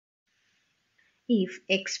If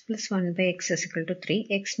x plus 1 by x is equal to 3,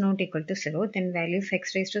 x not equal to 0, then value of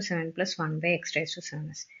x raised to 7 plus 1 by x raised to 7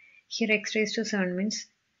 is. Here x raised to 7 means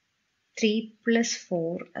 3 plus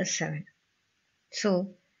 4 is 7.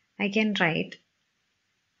 So I can write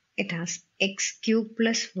it as x cube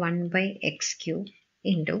plus 1 by x cube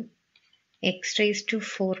into x raised to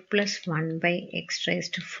 4 plus 1 by x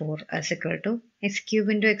raised to 4 is equal to x cube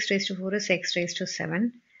into x raised to 4 is x raised to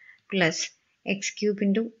 7 plus x cube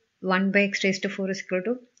into 1 by x raised to 4 is equal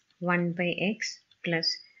to 1 by x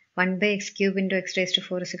plus 1 by x cube into x raised to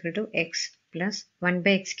 4 is equal to x plus 1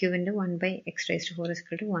 by x cube into 1 by x raised to 4 is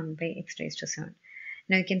equal to 1 by x raised to 7.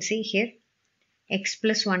 Now you can see here x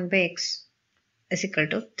plus 1 by x is equal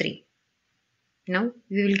to 3. Now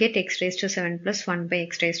we will get x raised to 7 plus 1 by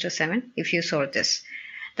x raised to 7 if you solve this.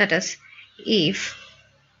 That is, if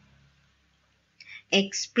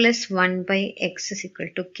x plus 1 by x is equal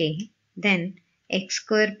to k, then x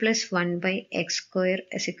square plus 1 by x square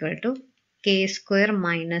is equal to k square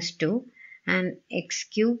minus 2, and x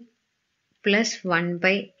cube plus 1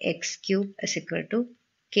 by x cube is equal to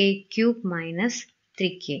k cube minus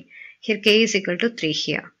 3k. Here k is equal to 3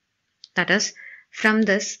 here. That is, from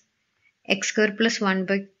this x square plus 1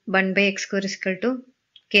 by x square is equal to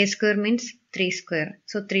k square means 3 square.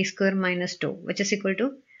 So 3 square minus 2, which is equal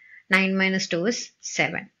to 9 minus 2 is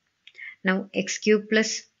 7. Now x cube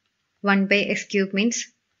plus 1 by x cube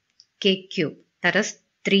means k cube. That is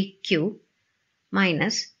 3 cube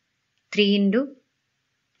minus 3 into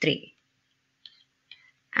 3.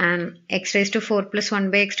 And x raised to 4 plus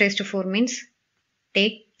 1 by x raised to 4 means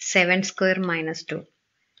take 7 square minus 2,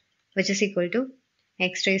 which is equal to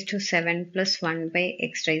x raised to 7 plus 1 by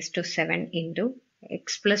x raised to 7 into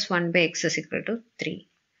x plus 1 by x is equal to 3.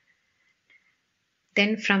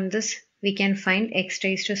 Then from this we can find x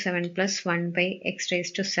raised to 7 plus 1 by x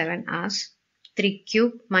raised to 7 as 3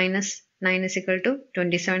 cube minus 9 is equal to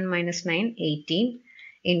 27 minus 9, 18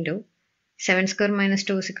 into 7 square minus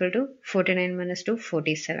 2 is equal to 49 minus 2,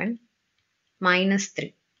 47 minus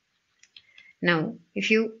 3. Now if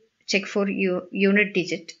you check for unit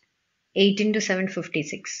digit, 8 into 7,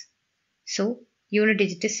 56. So unit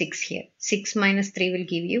digit is 6 here. 6 minus 3 will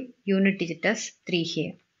give you unit digit as 3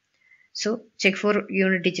 here. So check for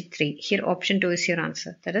unit digit 3. Here option 2 is your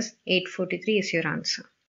answer. That is 843 is your answer.